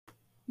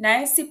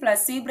Nada es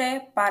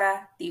imposible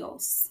para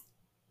Dios.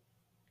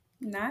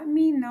 Not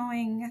me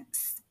knowing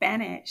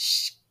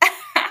Spanish.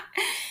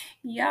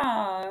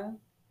 Yeah,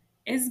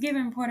 it's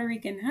giving Puerto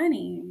Rican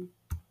honey.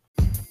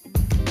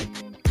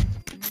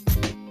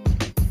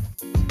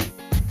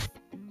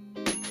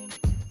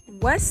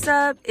 What's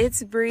up?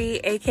 It's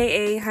Bree,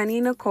 aka Honey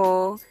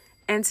Nicole,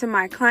 and to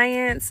my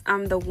clients,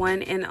 I'm the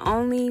one and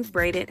only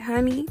Braided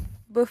Honey.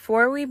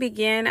 Before we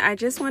begin, I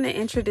just want to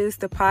introduce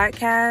the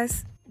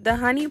podcast. The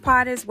Honey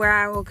Pod is where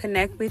I will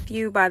connect with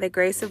you by the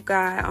grace of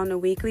God on a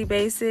weekly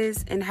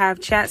basis and have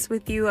chats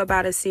with you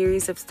about a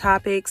series of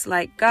topics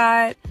like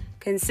God,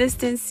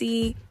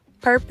 consistency,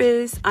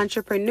 purpose,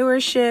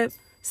 entrepreneurship,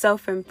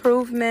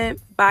 self-improvement,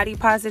 body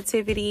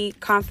positivity,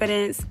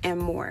 confidence, and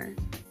more.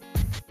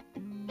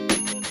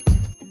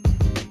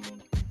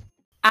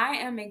 I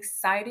am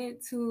excited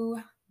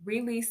to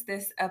release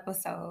this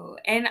episode.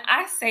 And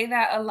I say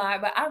that a lot,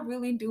 but I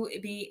really do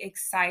be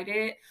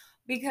excited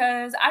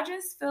because I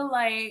just feel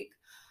like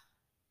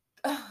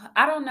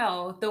I don't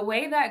know, the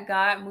way that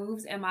God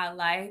moves in my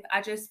life,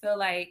 I just feel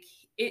like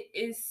it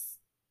is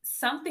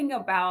something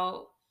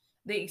about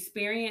the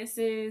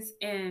experiences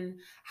and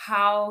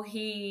how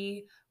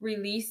he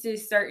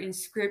releases certain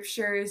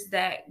scriptures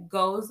that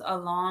goes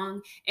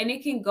along, and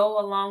it can go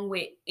along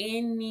with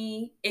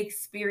any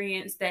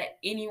experience that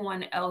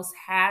anyone else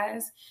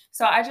has.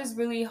 So I just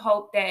really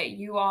hope that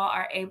you all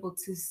are able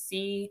to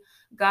see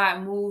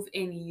God move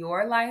in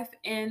your life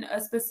in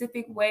a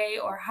specific way,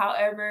 or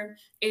however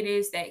it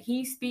is that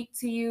he speak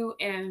to you,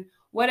 and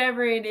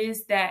whatever it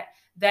is that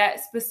that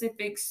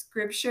specific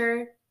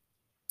scripture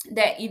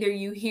that either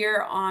you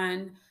hear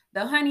on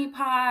the honey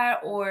pot,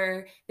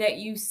 or that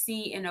you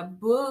see in a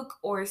book,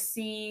 or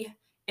see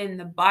in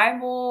the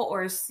Bible,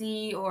 or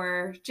see,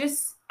 or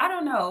just, I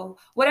don't know,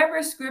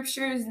 whatever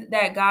scriptures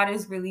that God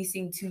is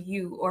releasing to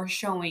you or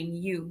showing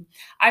you.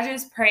 I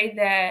just pray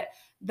that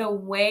the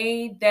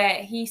way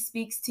that he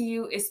speaks to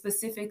you is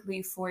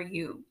specifically for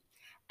you.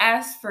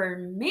 As for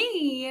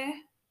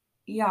me,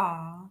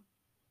 y'all,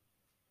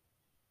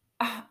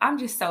 I'm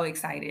just so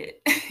excited.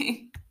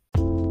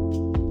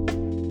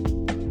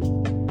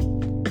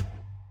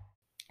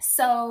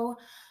 So,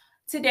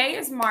 today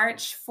is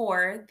March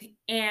 4th,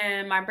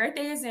 and my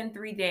birthday is in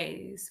 3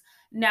 days.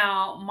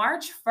 Now,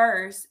 March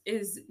 1st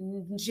is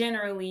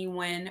generally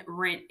when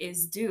rent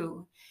is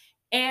due.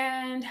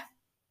 And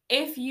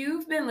if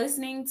you've been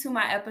listening to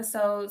my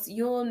episodes,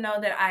 you'll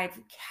know that I've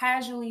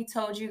casually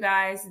told you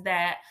guys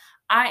that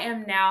I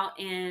am now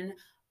in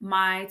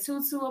my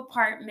tutu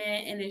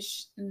apartment, and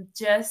it's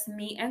just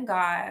me and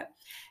God.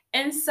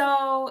 And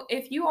so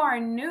if you are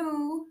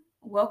new,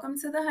 welcome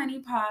to the Honey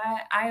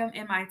Pod. I am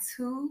in my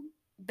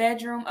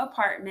 2-bedroom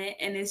apartment,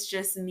 and it's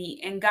just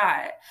me and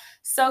God.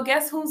 So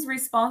guess who's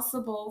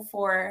responsible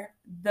for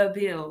the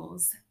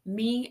bills?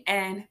 Me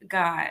and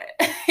God.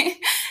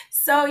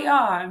 So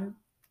y'all,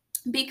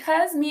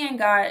 because me and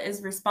God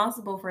is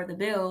responsible for the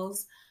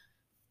bills,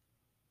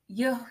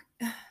 you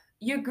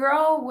your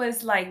girl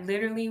was like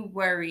literally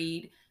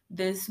worried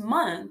this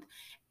month.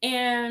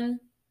 And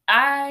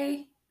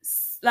I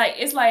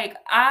it's like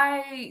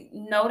I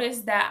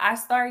noticed that I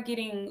started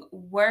getting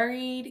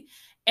worried,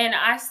 and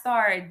I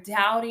started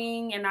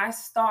doubting, and I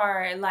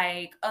started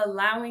like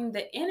allowing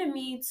the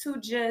enemy to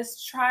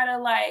just try to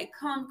like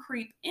come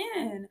creep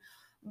in.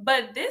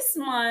 But this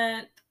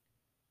month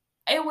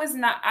it was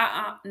not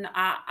I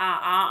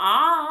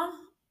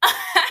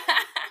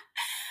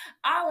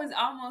was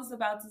almost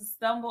about to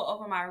stumble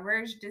over my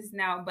words just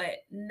now,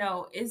 but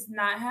no, it's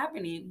not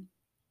happening.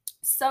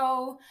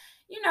 So,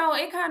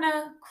 it kind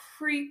of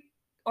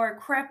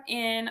crept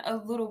in a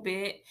little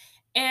bit.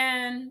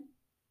 And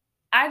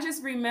I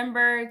just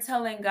remember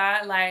telling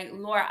God, like,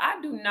 Lord, I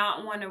do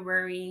not want to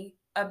worry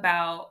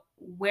about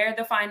where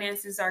the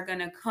finances are going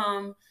to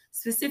come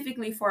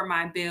specifically for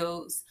my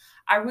bills.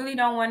 I really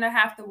don't want to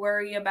have to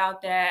worry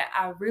about that.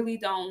 I really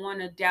don't want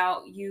to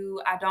doubt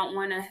you. I don't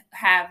want to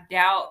have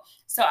doubt.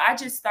 So I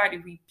just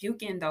started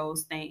rebuking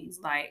those things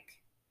like,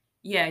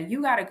 yeah,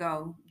 you got to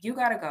go. You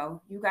got to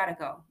go. You got to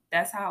go.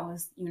 That's how I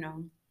was,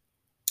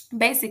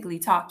 basically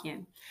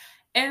talking.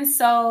 And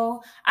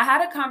so I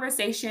had a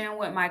conversation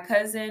with my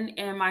cousin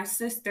and my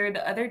sister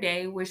the other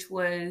day, which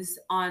was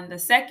on the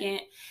 2nd.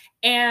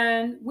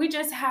 And we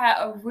just had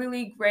a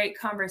really great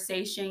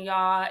conversation,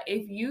 y'all.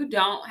 If you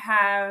don't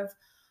have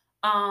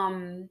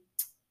um,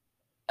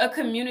 a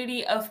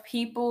community of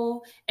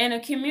people, and a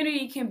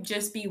community can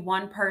just be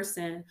one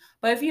person,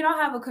 but if you don't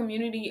have a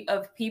community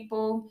of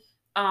people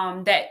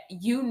that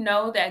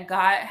that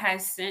God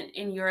has sent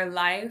in your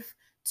life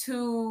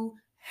to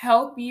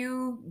help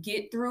you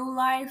get through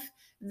life,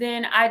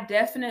 then I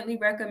definitely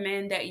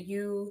recommend that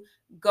you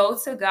go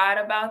to God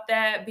about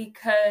that,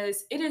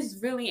 because it is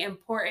really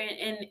important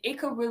and it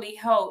could really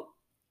help.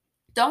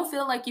 Don't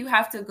feel like you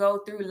have to go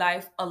through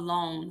life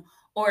alone,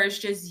 or it's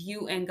just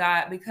you and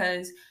God,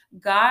 because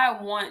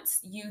God wants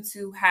you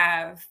to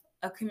have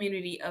a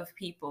community of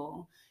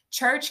people.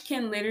 Church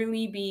can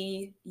literally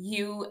be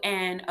you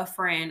and a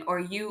friend, or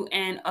you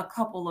and a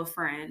couple of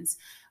friends,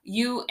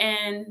 you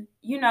and,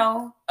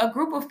 a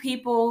group of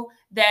people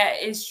that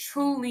is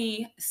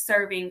truly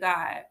serving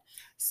God.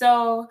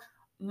 So,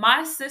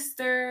 my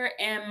sister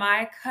and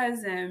my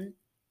cousin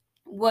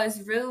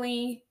was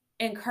really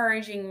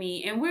encouraging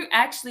me, and we're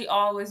actually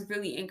always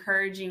really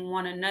encouraging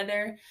one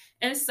another.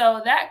 And so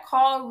that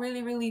call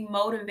really, really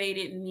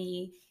motivated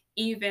me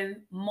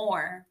even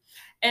more.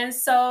 And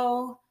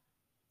so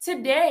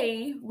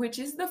today, which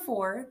is the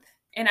 4th,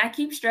 and I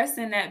keep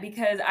stressing that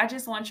because I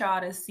just want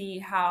y'all to see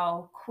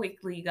how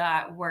quickly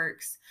God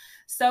works.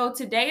 So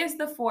today is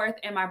the 4th,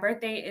 and my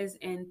birthday is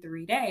in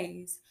 3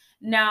 days.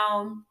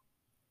 Now,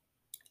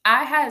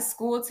 I had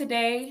school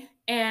today,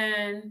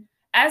 and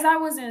as I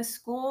was in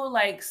school,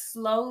 like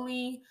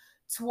slowly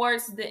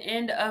towards the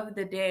end of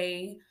the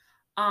day,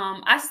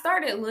 I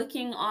started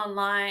looking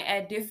online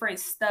at different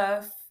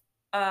stuff,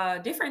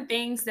 different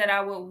things that I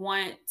would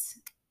want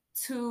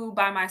to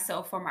buy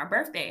myself for my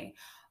birthday.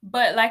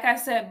 But like I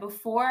said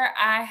before,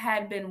 I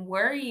had been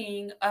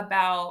worrying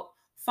about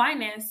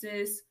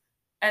finances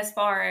as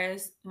far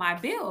as my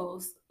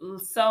bills.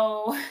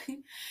 So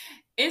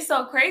it's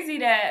so crazy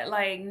that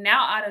like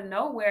now out of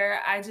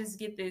nowhere I just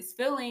get this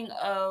feeling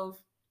of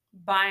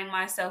buying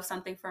myself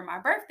something for my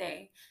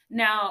birthday.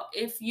 Now,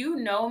 if you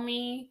know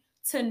me,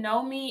 to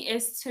know me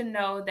is to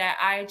know that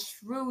I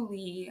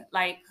truly,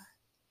 like,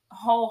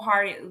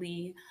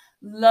 wholeheartedly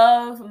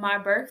love my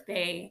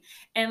birthday.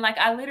 And like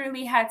I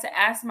literally had to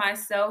ask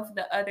myself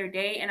the other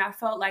day, and I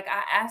felt like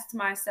I asked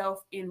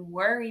myself in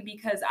worry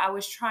because I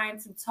was trying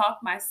to talk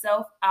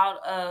myself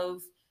out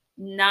of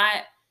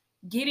not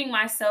getting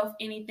myself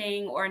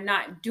anything or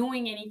not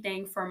doing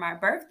anything for my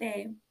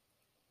birthday,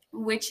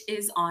 which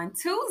is on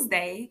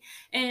Tuesday.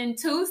 And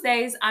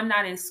Tuesdays, I'm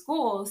not in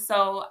school.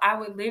 So I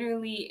would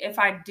literally, if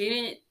I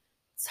didn't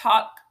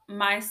talk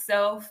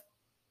myself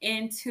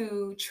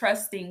into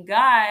trusting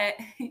God,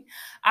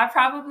 I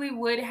probably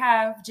would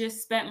have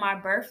just spent my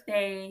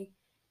birthday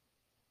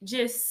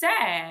just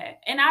sad.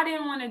 And I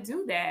didn't want to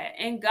do that.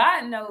 And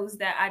God knows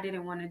that I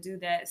didn't want to do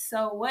that.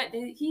 So what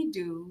did He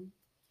do?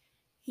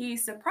 He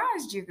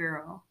surprised you,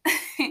 girl.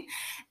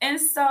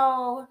 And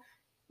so,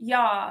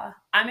 y'all,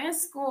 I'm in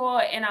school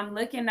and I'm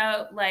looking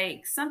up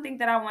like something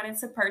that I wanted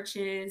to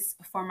purchase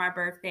for my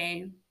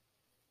birthday.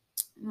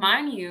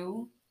 Mind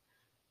you,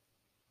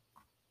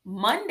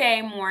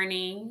 Monday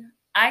morning,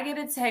 I get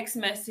a text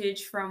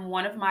message from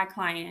one of my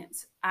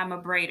clients. I'm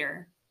a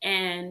braider,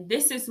 and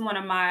this is one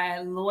of my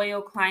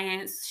loyal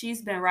clients.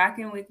 She's been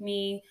rocking with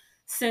me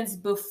since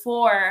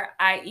before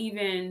I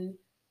even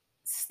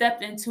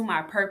stepped into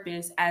my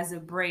purpose as a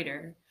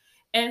braider.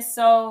 And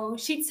so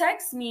she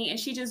texts me, and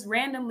she just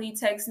randomly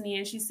texts me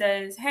and she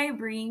says, "Hey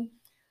Bree,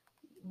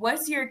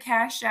 what's your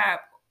Cash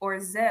App or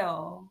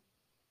Zelle?"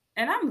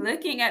 And I'm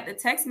looking at the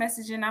text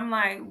message and I'm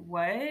like,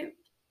 "What?"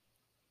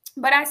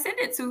 But I sent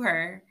it to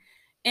her.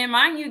 And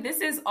mind you, this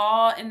is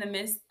all in the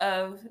midst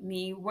of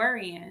me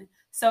worrying.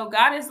 So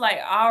God is like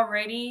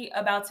already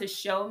about to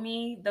show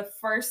me the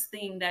first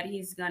thing that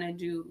He's gonna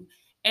do.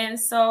 And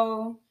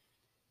so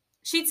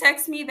she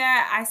texts me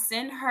that I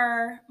send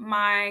her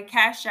my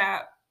Cash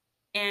App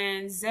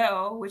and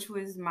Zelle, which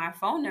was my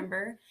phone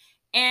number,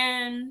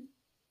 and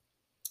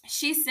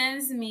she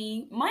sends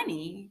me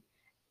money.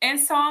 And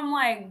so I'm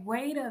like,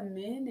 wait a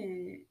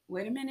minute,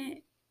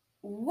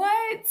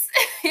 what?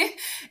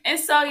 And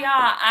so, y'all,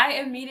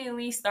 I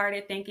immediately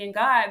started thanking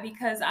God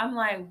because I'm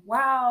like,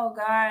 wow,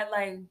 God,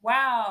 like,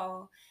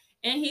 wow.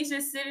 And He's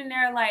just sitting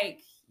there like,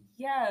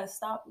 yeah,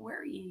 stop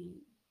worrying.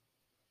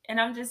 And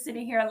I'm just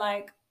sitting here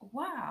like,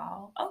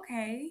 wow,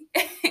 okay.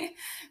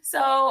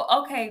 So,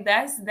 okay,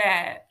 that's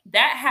that.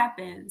 That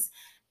happens.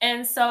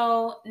 And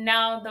so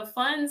now the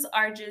funds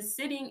are just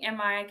sitting in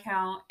my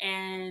account,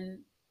 and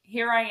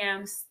here I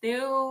am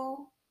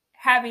still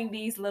having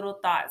these little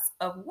thoughts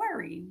of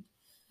worry.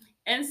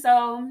 And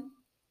so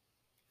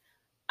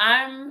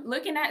I'm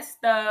looking at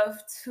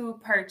stuff to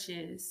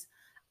purchase.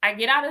 I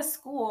get out of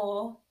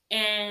school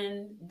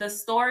and the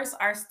stores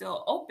are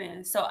still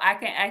open. So I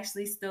can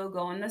actually still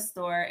go in the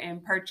store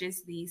and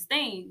purchase these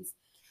things.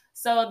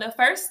 So the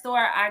first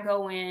store I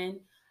go in,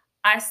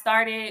 I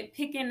started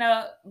picking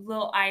up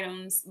little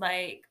items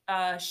like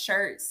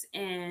shirts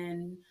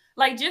and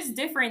like just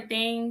different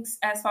things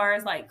as far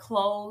as like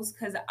clothes,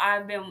 because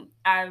I've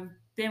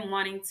been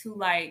wanting to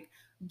like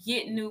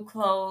get new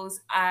clothes.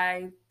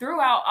 I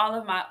threw out all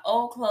of my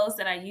old clothes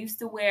that I used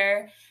to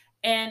wear.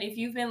 And if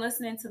you've been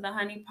listening to the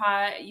Honey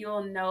Pot,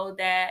 you'll know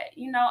that,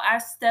 I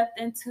stepped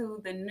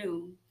into the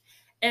new.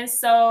 And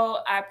so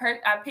I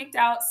picked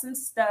out some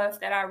stuff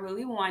that I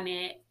really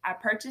wanted. I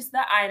purchased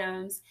the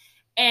items,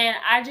 and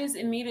I just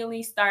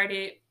immediately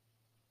started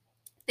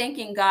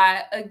thanking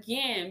God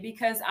again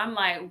because I'm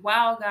like,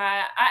 wow, God,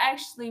 I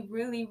actually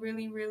really,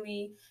 really,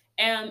 really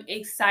am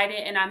excited,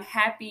 and I'm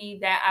happy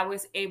that I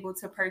was able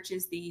to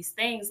purchase these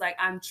things. Like,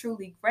 I'm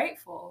truly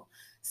grateful.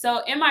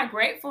 So, in my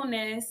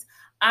gratefulness,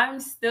 I'm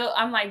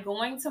like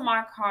going to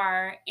my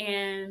car,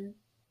 and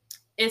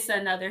it's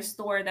another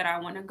store that I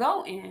want to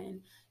go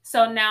in.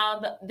 So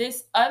now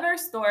this other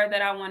store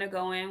that I want to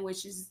go in,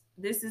 which is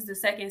this is the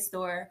second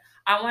store,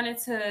 I wanted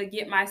to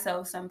get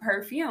myself some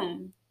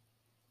perfume.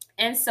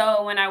 And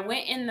so when I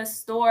went in the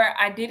store,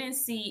 I didn't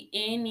see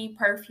any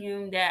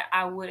perfume that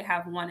I would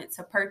have wanted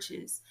to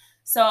purchase.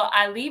 So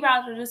I leave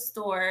out of the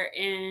store,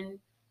 and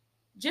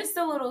just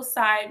a little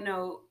side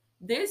note,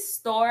 this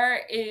store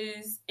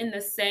is in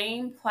the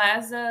same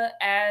plaza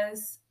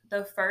as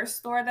the first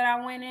store that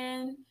I went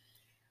in,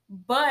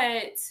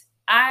 but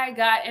I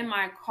got in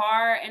my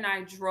car and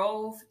I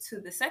drove to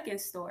the second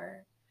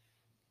store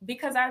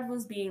because I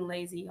was being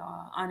lazy,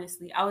 y'all.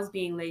 Honestly, I was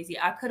being lazy.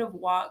 I could have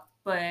walked,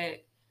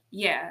 but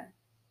yeah,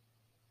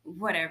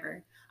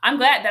 whatever. I'm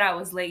glad that I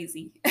was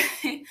lazy.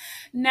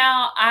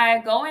 Now I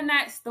go in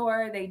that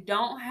store, they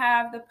don't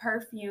have the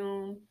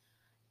perfume.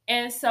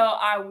 And so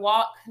I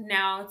walk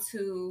now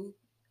to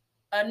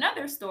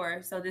another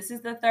store. So this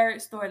is the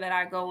third store that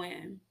I go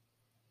in.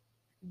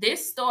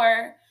 This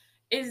store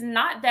is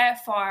not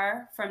that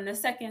far from the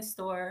second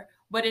store,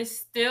 but it's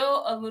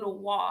still a little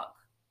walk.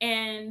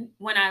 And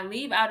when I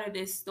leave out of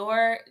this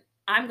store,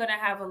 I'm going to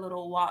have a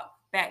little walk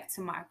back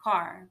to my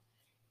car.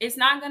 It's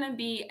not going to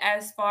be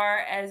as far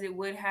as it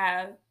would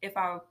have if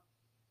I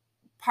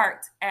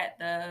parked at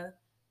the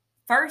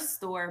first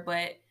store,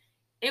 but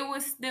it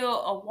was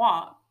still a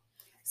walk.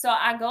 So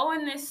I go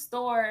in this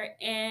store,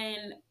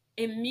 and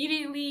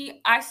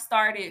immediately I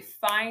started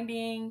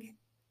finding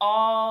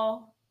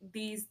all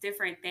these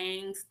different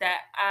things that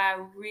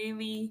I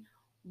really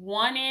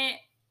wanted.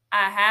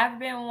 I have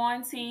been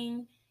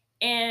wanting,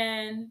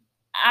 and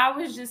I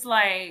was just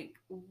like,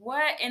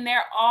 what? And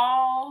they're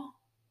all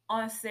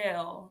on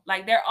sale.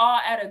 Like they're all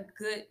at a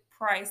good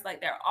price. Like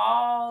they're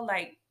all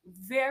like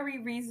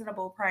very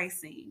reasonable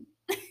pricing.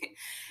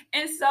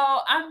 And so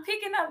I'm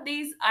picking up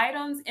these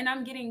items and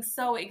I'm getting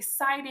so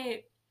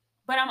excited,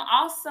 but I'm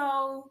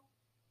also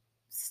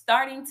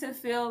starting to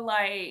feel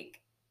like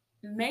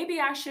maybe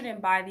I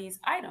shouldn't buy these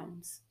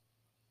items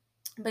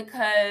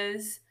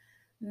because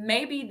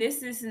maybe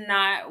this is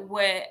not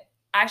what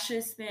I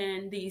should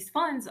spend these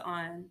funds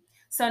on.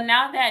 So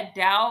now that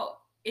doubt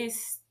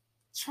is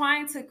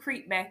trying to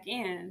creep back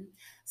in.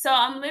 So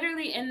I'm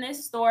literally in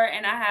this store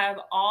and I have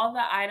all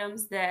the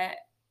items that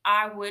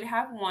I would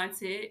have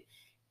wanted,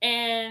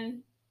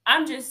 and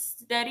I'm just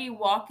steady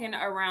walking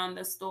around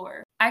the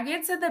store. I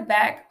get to the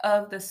back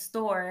of the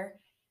store,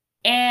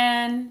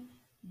 and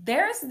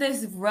there's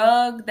this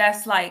rug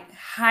that's like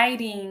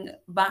hiding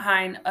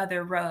behind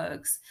other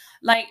rugs.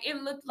 Like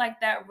it looked like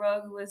that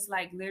rug was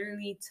like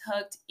literally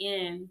tucked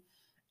in.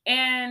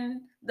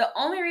 And the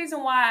only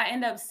reason why I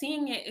end up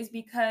seeing it is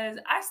because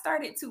I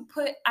started to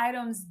put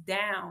items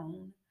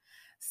down.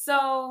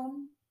 So,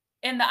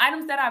 and the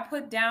items that I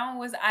put down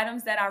was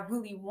items that I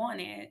really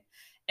wanted.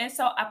 And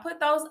so I put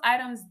those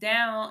items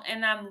down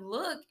and I'm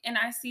look and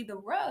I see the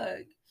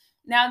rug.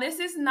 Now this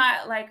is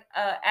not like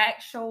a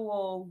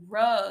actual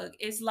rug.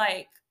 It's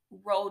like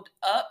rolled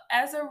up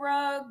as a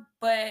rug,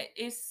 but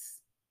it's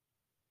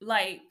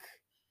like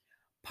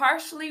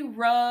partially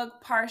rug,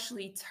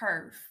 partially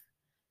turf.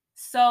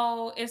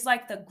 So it's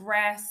like the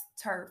grass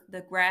turf,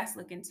 the grass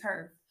looking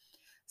turf.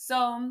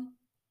 So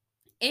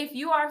if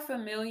you are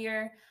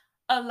familiar,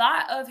 a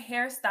lot of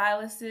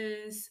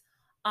hairstylists,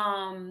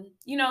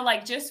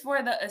 like just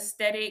for the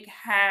aesthetic,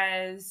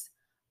 has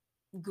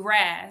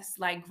grass,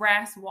 like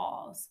grass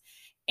walls.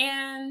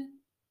 And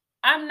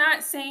I'm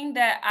not saying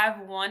that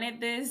I've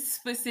wanted this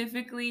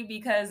specifically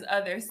because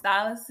other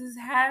stylists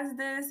has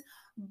this,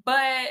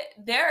 but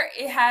there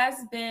it has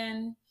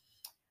been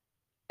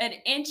an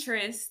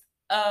interest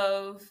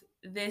of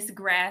this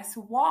grass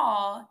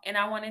wall, and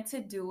I wanted to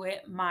do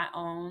it my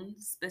own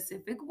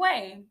specific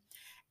way.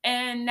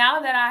 And now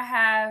that I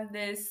have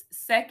this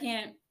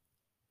second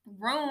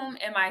room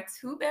in my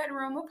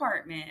 2-bedroom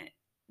apartment,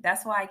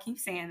 that's why I keep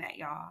saying that,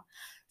 y'all.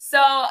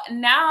 So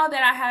now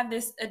that I have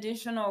this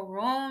additional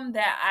room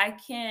that I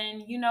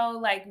can,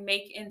 like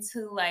make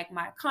into like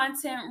my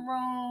content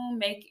room,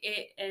 make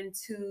it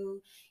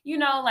into,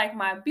 like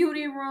my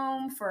beauty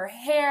room for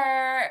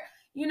hair,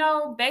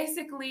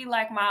 basically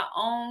like my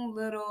own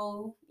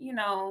little,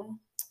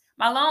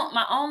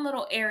 my own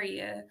little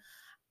area.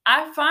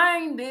 I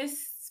find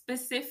this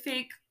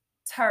specific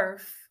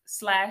turf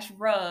slash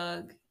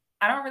rug.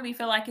 I don't really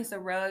feel like it's a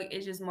rug.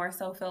 It just more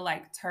so feel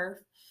like turf.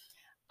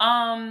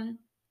 Um,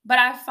 but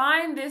I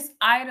find this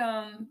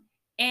item,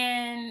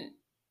 and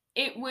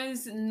it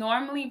was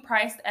normally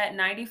priced at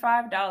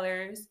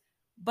 $95,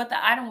 but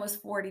the item was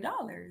 $40.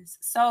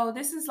 So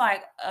this is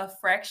like a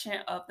fraction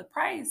of the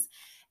price.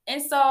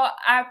 And so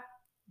I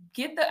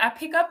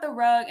pick up the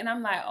rug and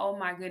I'm like, oh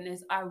my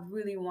goodness, I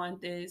really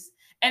want this.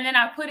 And then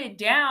I put it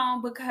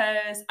down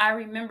because I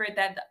remembered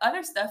that the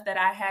other stuff that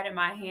I had in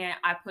my hand,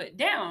 I put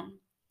down.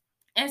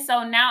 And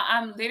so now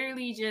I'm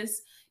literally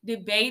just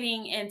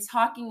debating and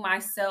talking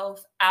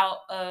myself out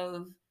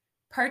of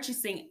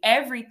purchasing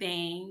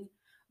everything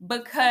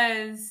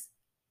because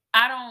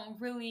I don't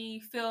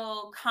really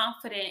feel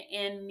confident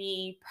in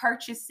me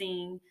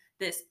purchasing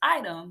this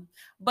item.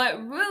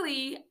 But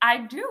really,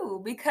 I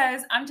do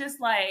because I'm just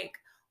like,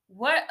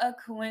 what a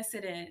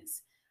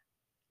coincidence.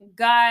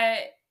 God,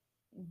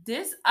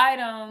 this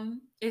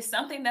item is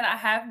something that I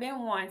have been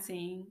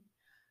wanting.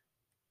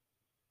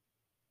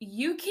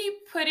 You keep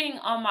putting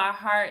on my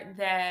heart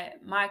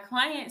that my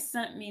client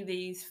sent me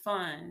these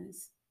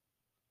funds.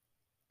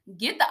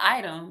 Get the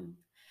item.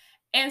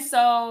 And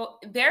so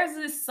there's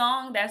this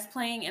song that's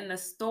playing in the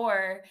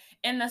store,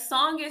 and the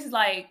song is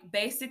like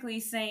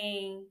basically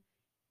saying,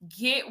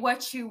 get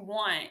what you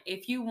want.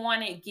 If you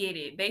want it, get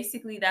it.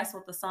 Basically, that's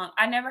what the song,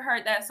 I never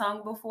heard that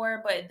song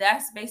before, but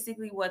that's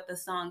basically what the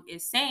song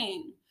is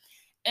saying.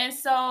 And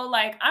so,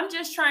 like, I'm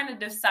just trying to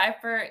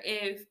decipher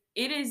if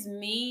it is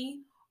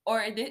me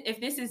or if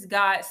this is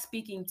God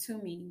speaking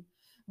to me.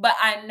 But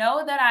I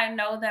know that I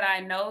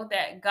know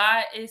that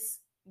God is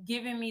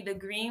giving me the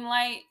green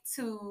light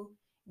to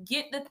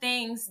get the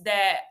things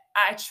that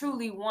I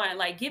truly want,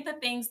 like, get the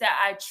things that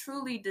I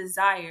truly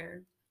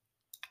desire.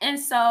 And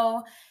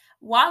so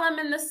while I'm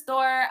in the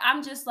store,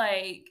 I'm just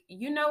like,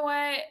 you know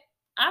what?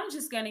 I'm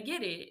just going to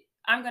get it.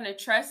 I'm going to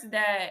trust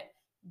that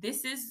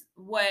this is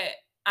what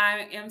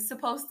I am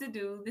supposed to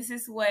do. This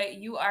is what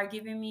you are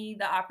giving me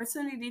the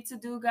opportunity to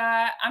do,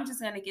 God. I'm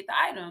just going to get the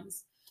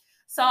items.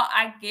 So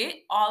I get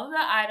all of the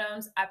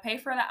items, I pay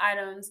for the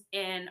items,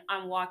 and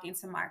I'm walking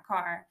to my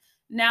car.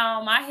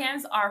 Now, my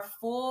hands are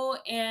full,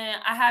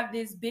 and I have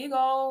this big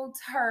old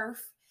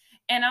turf,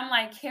 and I'm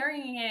like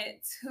carrying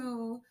it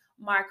to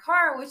my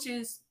car, which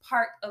is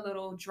parked a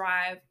little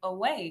drive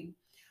away.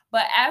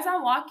 But as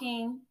I'm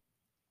walking,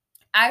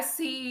 I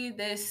see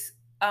this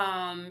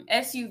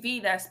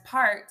SUV that's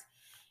parked,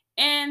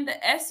 and the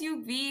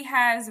SUV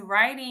has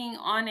writing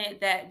on it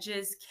that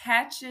just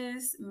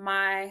catches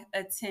my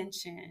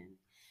attention.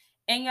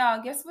 And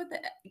y'all, guess what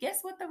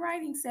the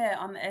writing said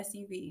on the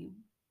SUV?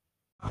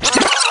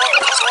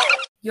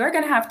 You're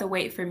gonna have to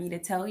wait for me to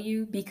tell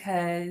you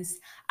because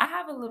I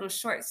have a little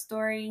short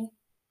story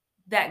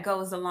that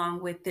goes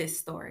along with this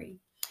story.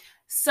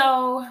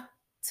 So,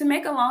 to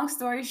make a long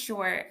story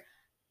short,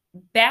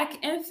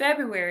 back in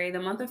February,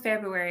 the month of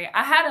February,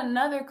 I had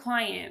another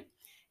client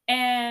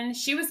and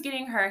she was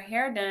getting her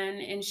hair done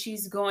and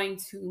she's going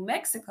to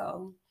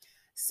Mexico.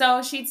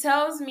 So she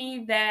tells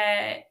me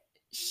that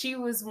she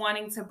was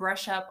wanting to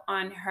brush up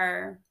on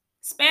her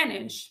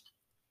Spanish.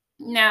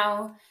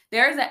 Now,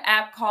 there's an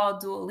app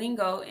called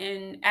Duolingo,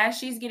 and as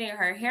she's getting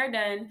her hair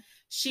done,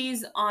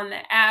 she's on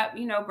the app,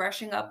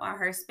 brushing up on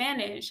her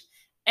Spanish.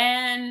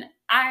 And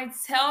I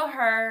tell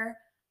her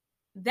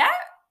that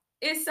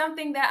is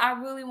something that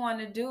I really want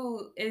to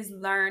do is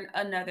learn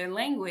another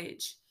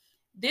language.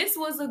 This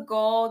was a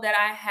goal that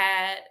I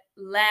had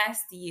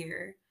last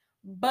year.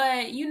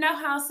 But you know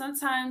how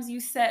sometimes you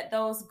set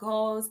those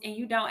goals and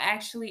you don't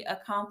actually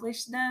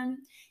accomplish them?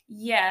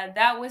 Yeah,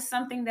 that was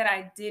something that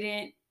I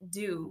didn't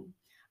do.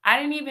 I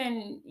didn't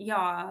even,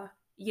 y'all,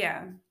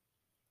 yeah,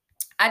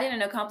 I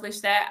didn't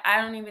accomplish that.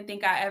 I don't even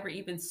think I ever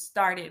even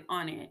started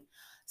on it.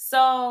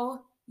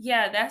 So,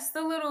 yeah, that's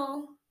the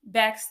little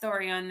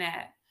backstory on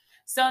that.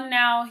 So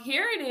now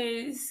here it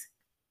is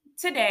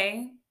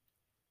today.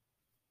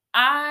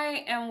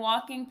 I am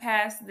walking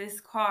past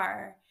this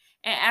car.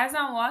 And as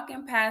I'm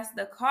walking past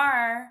the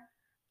car,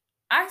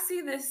 I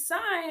see this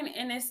sign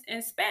and it's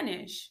in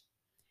Spanish.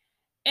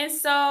 And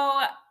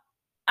so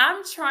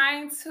I'm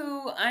trying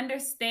to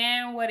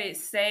understand what it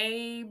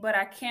say, but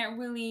I can't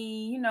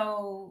really,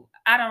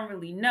 I don't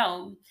really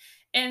know.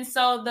 And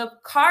so the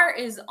car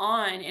is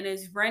on and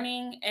is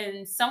running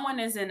and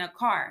someone is in a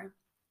car.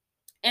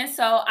 And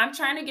so I'm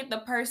trying to get the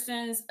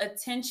person's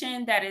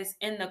attention that is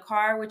in the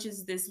car, which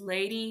is this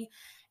lady.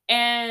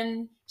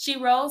 And she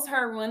rolls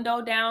her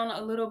window down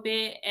a little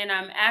bit. And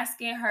I'm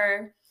asking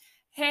her,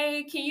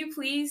 hey, can you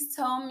please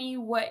tell me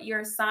what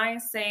your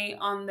signs say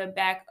on the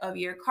back of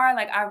your car?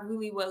 Like, I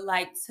really would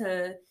like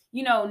to,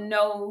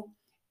 know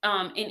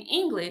in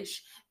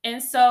English.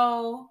 And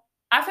so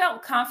I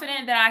felt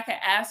confident that I could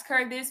ask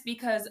her this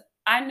because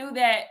I knew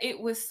that it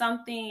was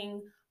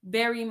something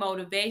very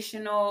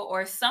motivational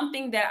or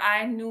something that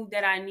I knew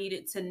that I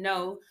needed to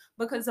know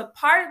because a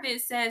part of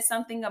it said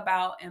something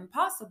about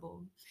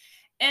impossible.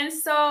 And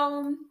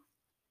so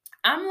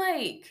I'm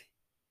like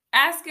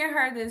asking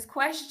her this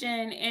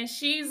question and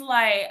she's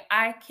like,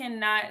 I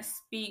cannot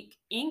speak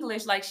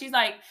English. Like she's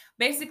like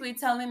basically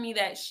telling me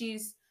that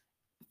she's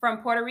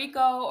from Puerto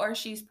Rico or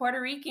she's Puerto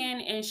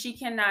Rican and she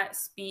cannot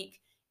speak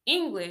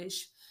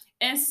English.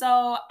 And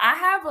so I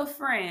have a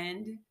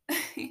friend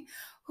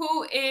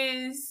who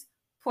is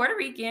Puerto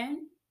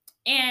Rican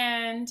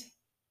and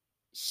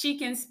she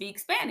can speak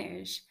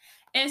Spanish.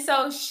 And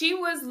so she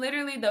was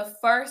literally the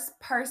first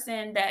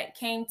person that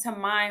came to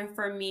mind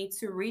for me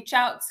to reach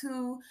out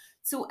to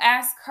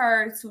ask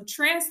her to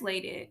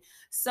translate it.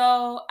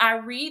 So I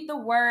read the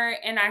word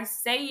and I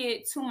say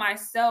it to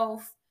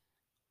myself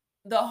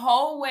the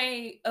whole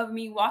way of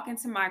me walking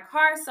to my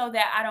car so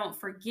that I don't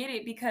forget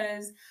it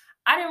because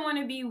I didn't want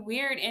to be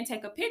weird and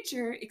take a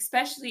picture,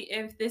 especially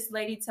if this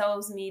lady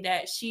tells me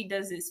that she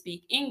doesn't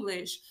speak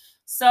English.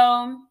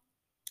 So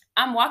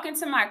I'm walking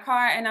to my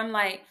car and I'm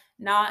like,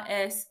 nah,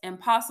 es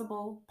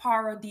impossible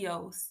para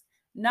dios.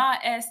 no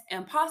es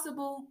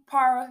imposible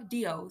para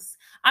dios.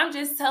 I'm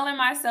just telling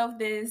myself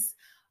this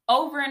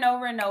over and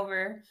over and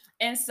over.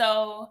 And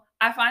so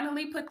I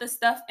finally put the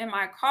stuff in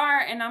my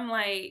car and I'm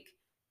like,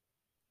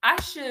 I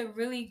should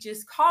really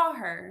just call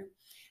her.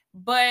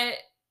 But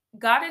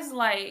God is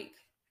like,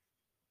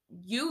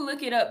 you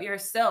look it up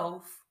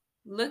yourself.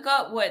 Look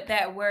up what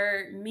that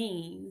word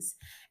means.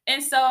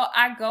 And so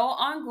I go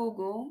on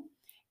Google,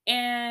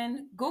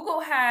 and Google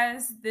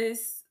has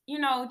this,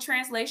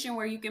 translation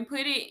where you can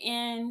put it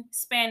in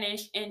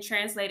Spanish and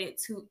translate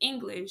it to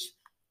English.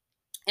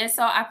 And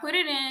so I put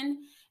it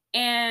in,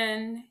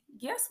 and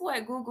guess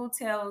what Google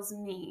tells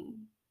me?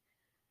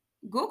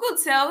 Google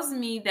tells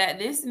me that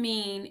this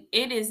means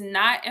it is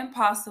not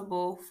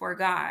impossible for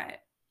God.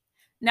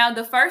 Now,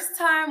 the first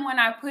time when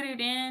I put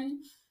it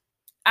in,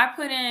 I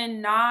put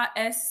in na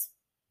es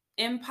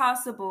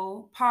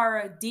impossible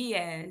para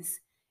dias.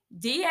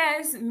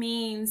 Dias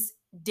means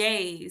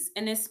days,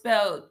 and it's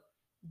spelled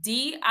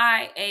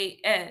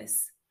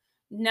dias.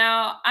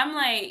 Now I'm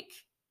like,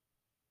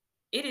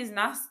 it is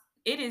not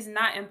it is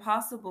not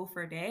impossible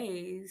for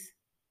days.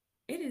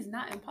 It is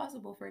not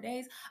impossible for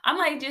days. I'm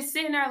like just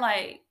sitting there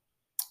like,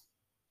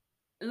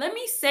 let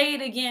me say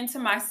it again to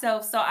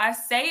myself. So I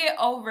say it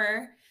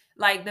over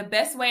like the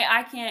best way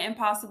I can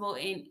impossible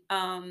in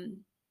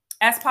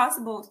as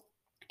possible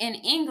in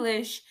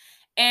English,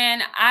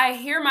 and I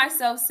hear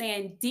myself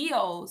saying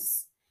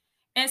dios.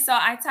 And so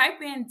I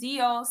type in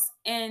dios,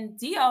 and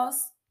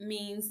dios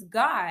means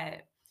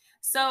God.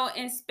 So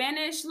in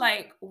Spanish,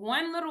 like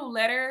one little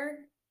letter,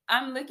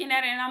 I'm looking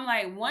at it and I'm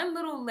like, one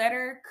little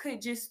letter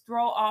could just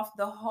throw off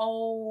the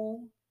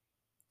whole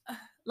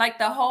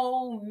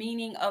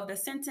meaning of the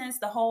sentence,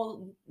 the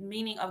whole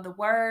meaning of the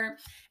word.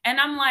 And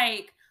I'm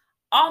like,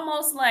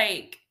 almost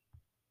like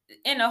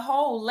in a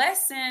whole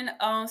lesson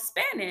on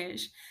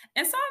Spanish.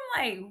 And so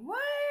I'm like,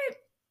 what?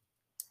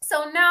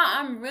 So now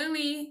I'm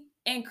really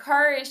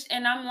encouraged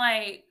and I'm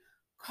like,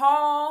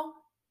 call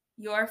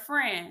your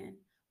friend.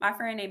 My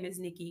friend name is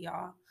Nikki,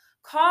 y'all.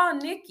 Call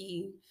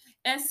Nikki.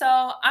 And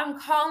so I'm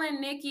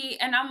calling Nikki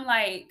and I'm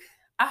like,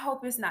 I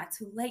hope it's not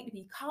too late to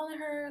be calling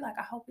her. Like,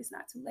 I hope it's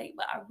not too late,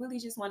 but I really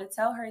just want to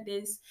tell her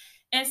this.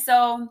 And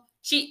so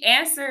she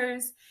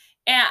answers,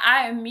 and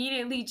I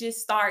immediately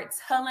just start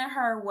telling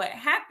her what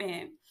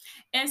happened.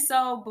 And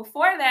so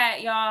before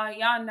that,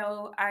 y'all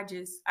know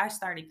I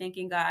started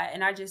thanking God,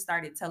 and I just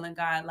started telling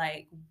God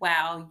like,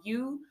 wow,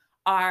 you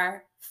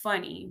are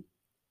funny.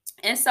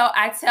 And so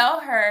I tell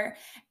her,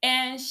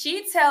 and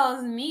she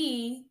tells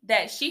me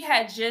that she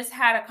had just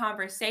had a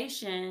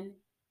conversation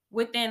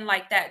within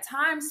like that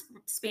time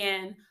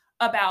span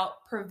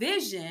about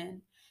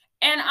provision.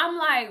 And I'm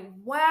like,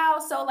 wow,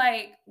 so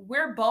like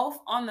we're both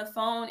on the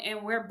phone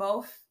and we're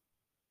both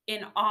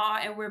in awe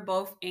and we're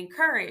both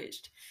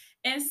encouraged.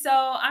 And so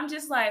I'm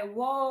just like,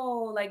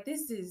 whoa, like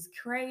this is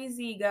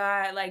crazy,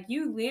 God. Like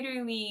you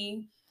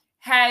literally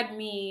had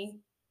me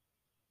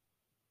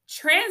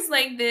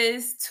translate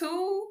this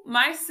to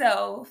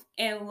myself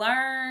and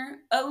learn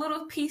a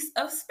little piece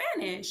of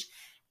Spanish.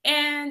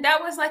 And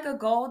that was like a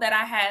goal that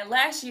I had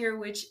last year,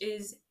 which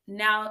is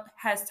now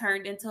has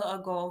turned into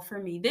a goal for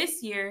me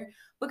this year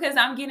because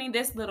I'm getting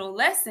this little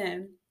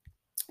lesson.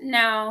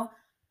 Now,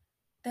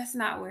 that's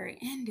not where it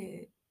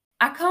ended.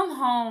 I come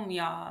home,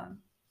 y'all,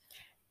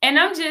 and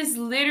I'm just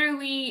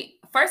literally,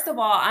 first of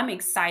all, I'm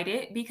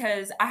excited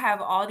because I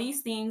have all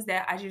these things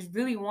that I just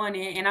really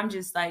wanted. And I'm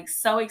just like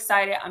so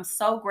excited. I'm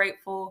so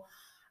grateful.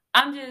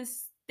 I'm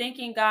just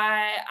thanking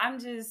God.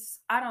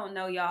 I don't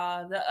know,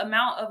 y'all. The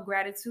amount of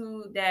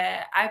gratitude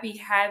that I be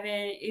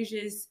having is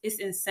just, it's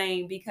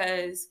insane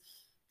because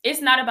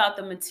it's not about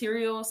the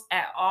materials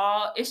at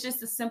all. It's just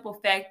the simple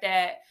fact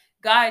that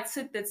God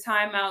took the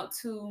time out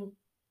to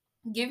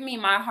give me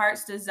my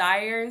heart's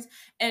desires,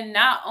 and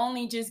not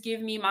only just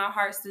give me my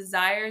heart's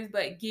desires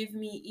but give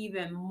me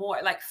even more,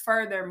 like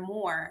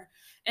furthermore.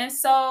 And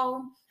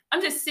so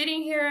I'm just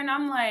sitting here and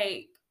I'm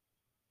like,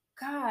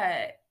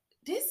 God,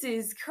 this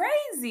is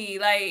crazy.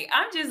 Like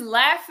I'm just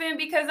laughing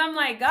because I'm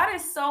like, God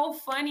is so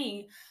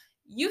funny.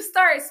 You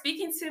start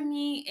speaking to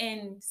me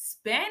in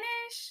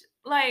Spanish?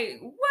 Like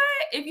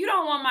what? If you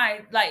don't want my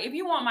if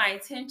you want my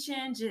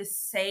attention,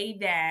 just say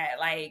that.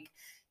 Like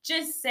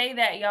just say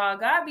that, y'all.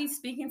 God be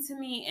speaking to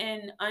me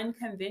in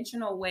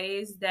unconventional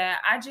ways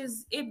that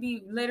it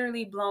be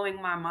literally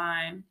blowing my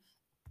mind.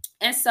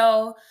 And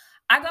so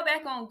I go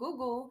back on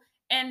Google,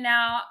 and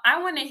now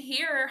I want to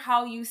hear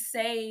how you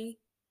say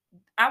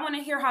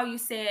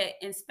it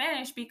in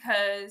Spanish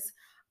because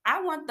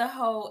I want the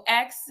whole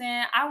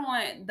accent. I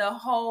want the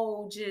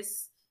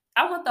wholeness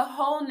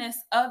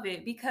of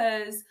it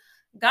because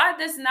God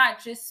does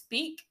not just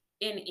speak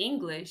in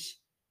English.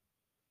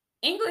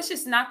 English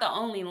is not the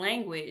only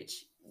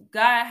language.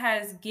 God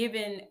has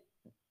given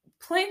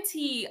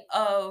plenty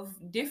of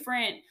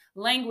different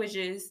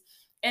languages.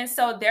 And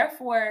so,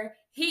 therefore,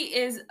 He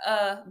is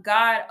a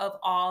God of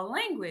all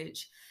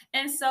language.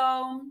 And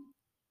so,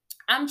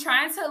 I'm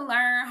trying to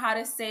learn how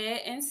to say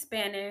it in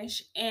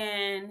Spanish,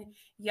 and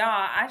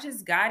y'all, I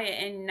just got it,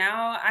 and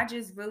now I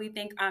just really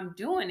think I'm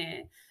doing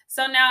it.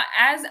 So now,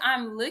 as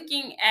I'm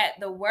looking at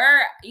the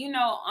word,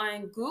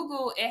 on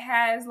Google, it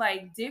has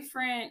like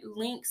different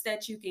links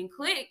that you can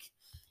click,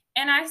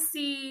 and I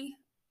see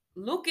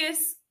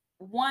Lucas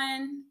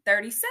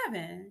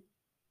 137.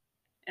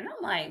 And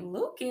I'm like,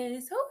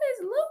 Lucas, who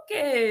is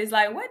Lucas?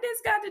 Like, what this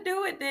got to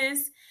do with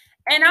this?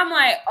 And I'm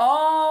like,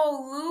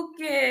 oh,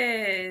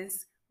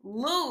 Lucas,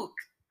 Luke,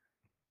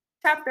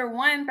 chapter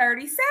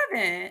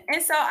 137.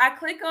 And so I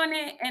click on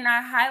it and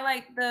I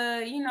highlight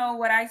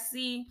what I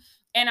see,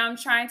 and I'm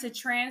trying to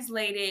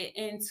translate it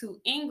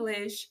into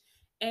English.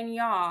 And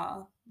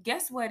y'all,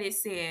 guess what it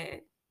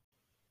said?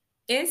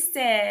 It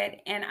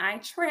said, and I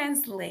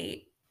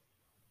translate,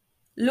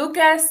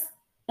 Lucas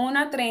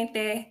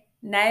 1:30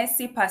 no es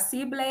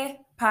imposible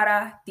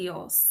para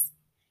Dios.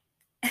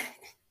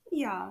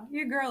 Yeah,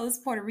 your girl is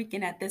Puerto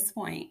Rican at this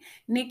point.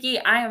 Nikki,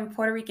 I am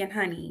Puerto Rican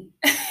honey.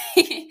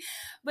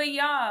 But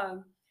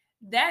y'all,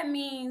 that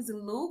means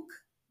Luke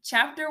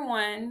chapter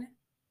 1,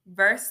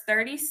 verse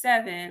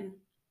 37.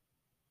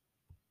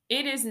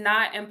 It is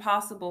not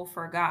impossible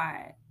for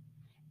God.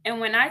 And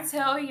when I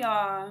tell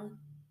y'all,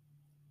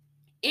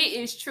 it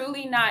is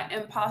truly not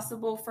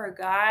impossible for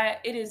God.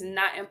 It is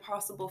not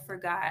impossible for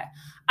God.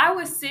 I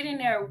was sitting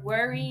there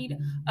worried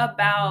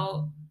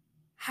about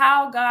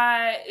how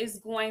God is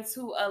going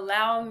to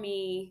allow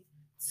me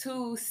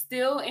to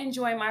still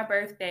enjoy my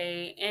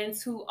birthday and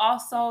to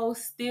also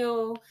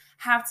still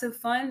have to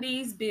fund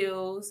these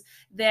bills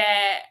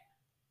that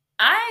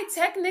I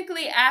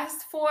technically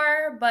asked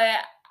for, but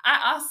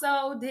I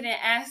also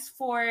didn't ask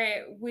for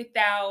it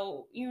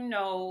without,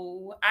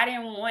 I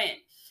didn't want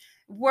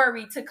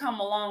worry to come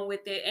along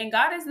with it. And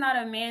God is not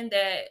a man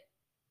that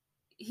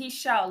he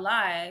shall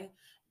lie.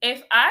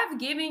 If I've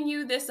given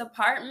you this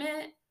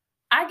apartment,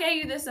 I gave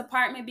you this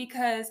apartment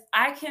because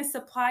I can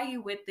supply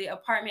you with the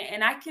apartment,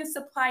 and I can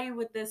supply you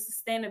with the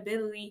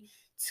sustainability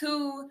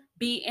to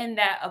be in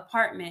that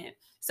apartment.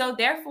 So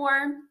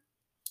therefore,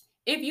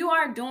 if you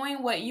are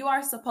doing what you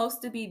are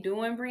supposed to be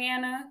doing,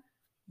 Brianna,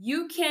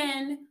 you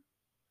can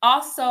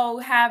also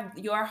have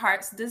your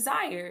heart's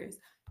desires.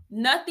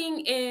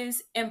 Nothing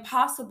is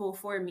impossible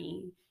for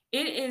me.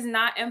 It is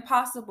not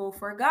impossible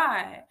for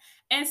God.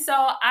 And so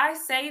I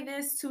say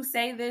this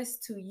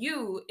to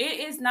you. It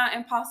is not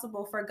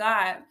impossible for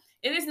God.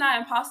 It is not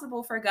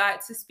impossible for God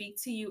to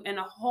speak to you in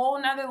a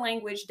whole nother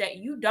language that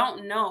you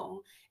don't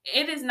know.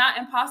 It is not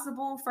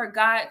impossible for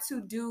God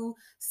to do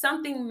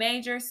something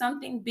major,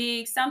 something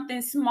big,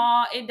 something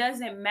small. It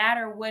doesn't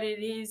matter what it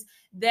is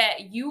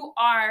that you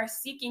are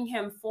seeking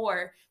him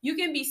for. You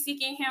can be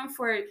seeking him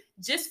for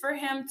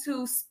him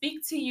to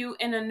speak to you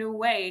in a new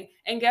way.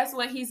 And guess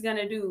what he's going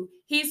to do?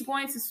 He's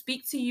going to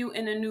speak to you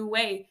in a new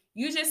way.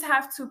 You just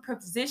have to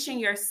position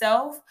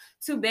yourself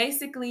to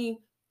basically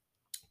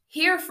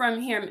hear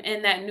from him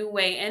in that new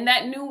way. And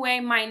that new way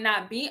might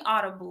not be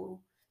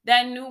audible.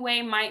 That new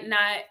way might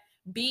not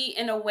be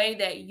in a way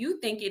that you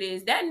think it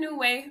is. That new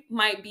way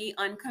might be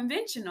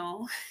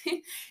unconventional.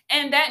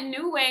 And that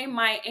new way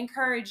might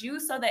encourage you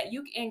so that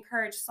you can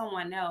encourage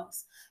someone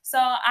else. So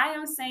I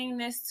am saying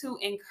this to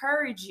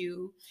encourage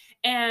you.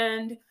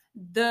 And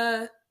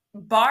the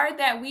bar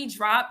that we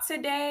dropped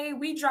today,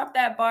 we dropped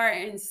that bar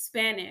in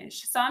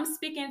Spanish. So I'm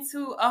speaking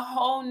to a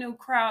whole new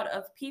crowd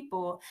of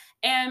people.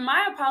 And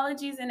my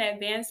apologies in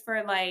advance for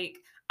I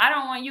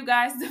don't want you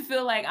guys to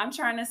feel like I'm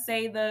trying to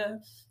say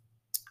the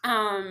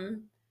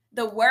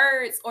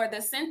words or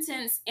the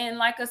sentence in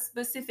like a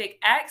specific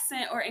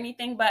accent or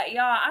anything, but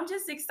y'all, I'm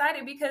just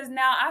excited because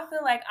now I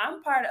feel like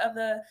I'm part of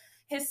the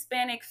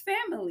Hispanic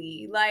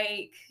family.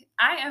 Like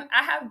I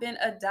have been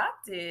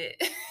adopted.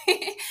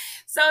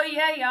 So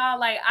yeah, y'all,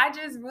 like I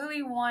just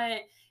really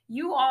want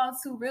you all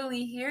to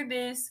really hear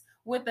this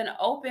with an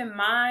open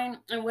mind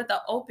and with an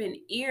open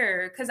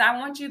ear, because I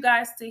want you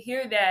guys to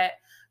hear that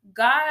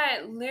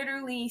God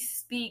literally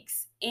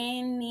speaks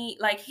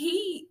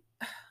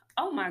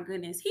oh my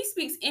goodness, he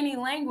speaks any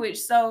language,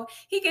 so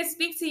he can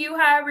speak to you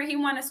however he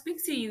want to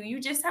speak to you.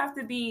 You just have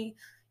to be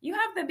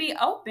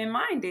open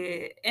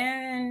minded.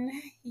 And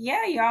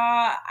yeah,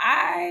 y'all,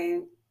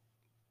 I'm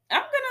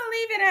gonna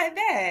leave it at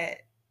that.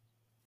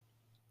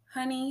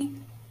 Honey,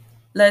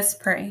 let's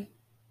pray.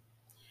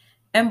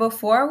 And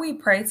before we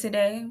pray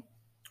today,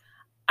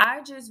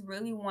 I just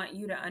really want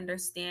you to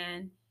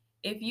understand,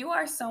 if you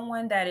are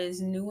someone that is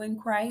new in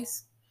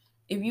Christ,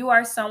 if you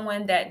are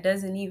someone that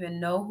doesn't even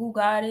know who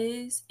God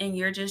is and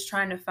you're just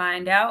trying to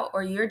find out,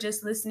 or you're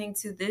just listening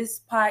to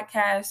this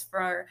podcast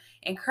for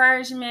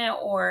encouragement,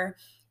 or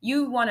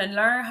you want to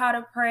learn how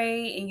to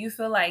pray and you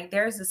feel like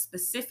there's a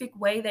specific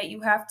way that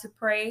you have to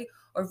pray,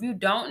 or if you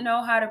don't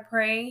know how to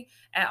pray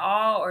at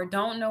all or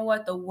don't know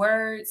what the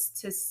words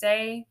to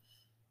say,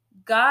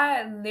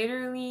 God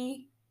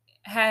literally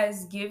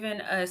has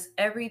given us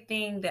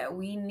everything that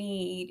we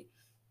need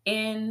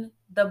in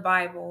the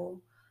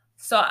Bible.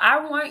 So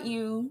I want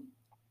you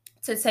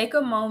to take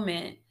a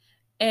moment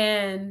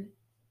and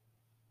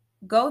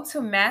go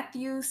to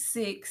Matthew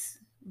 6,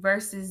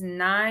 verses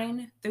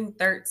 9 through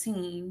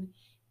 13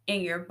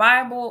 in your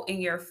Bible,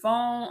 in your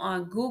phone,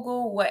 on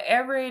Google,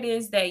 whatever it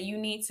is that you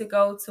need to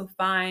go to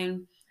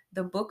find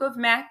the book of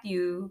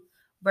Matthew,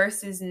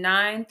 verses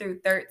 9 through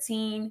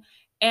 13.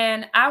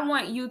 And I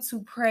want you to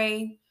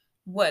pray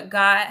what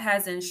God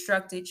has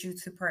instructed you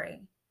to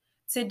pray.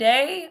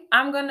 Today,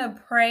 I'm going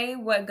to pray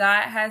what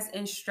God has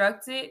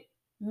instructed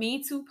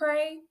me to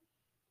pray,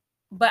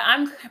 but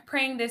I'm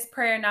praying this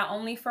prayer not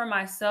only for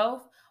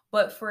myself,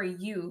 but for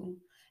you.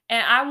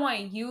 And I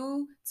want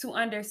you to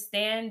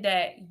understand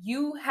that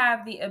you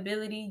have the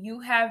ability, you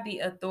have the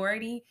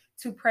authority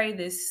to pray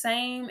the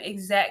same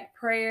exact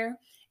prayer.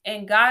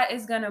 And God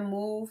is going to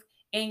move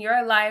in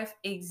your life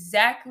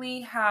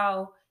exactly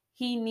how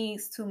He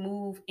needs to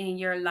move in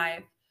your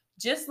life.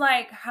 Just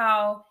like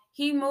how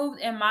He moved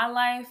in my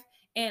life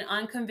in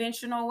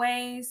unconventional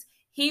ways,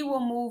 He will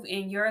move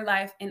in your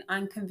life in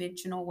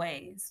unconventional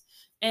ways.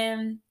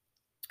 And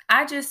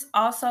I just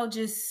also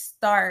just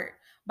start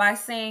by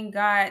saying,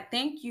 God,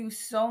 thank you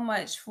so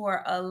much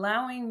for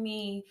allowing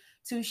me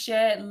to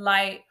shed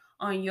light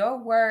on your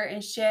word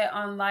and shed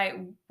on light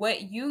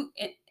what you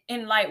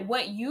in like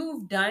what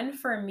you've done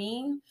for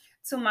me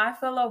to my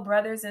fellow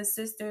brothers and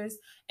sisters.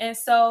 And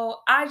so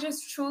I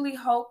just truly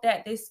hope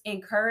that this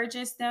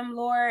encourages them,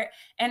 Lord.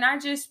 And I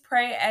just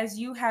pray as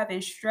you have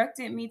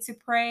instructed me to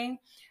pray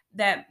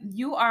that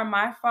you are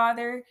my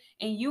Father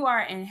and you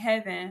are in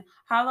heaven.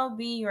 Hallowed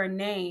be your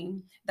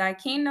name. Thy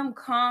kingdom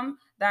come,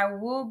 thy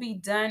will be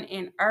done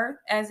in earth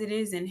as it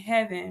is in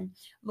heaven.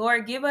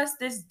 Lord, give us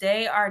this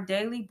day our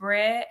daily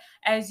bread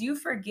as you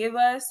forgive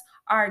us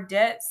our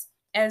debts,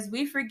 as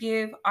we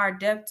forgive our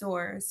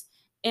debtors.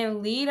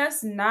 And lead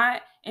us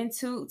not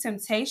into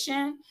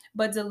temptation,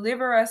 but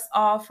deliver us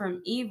all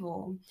from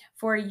evil.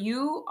 For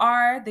you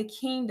are the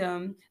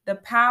kingdom, the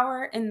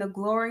power, and the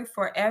glory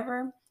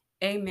forever.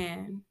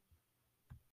 Amen.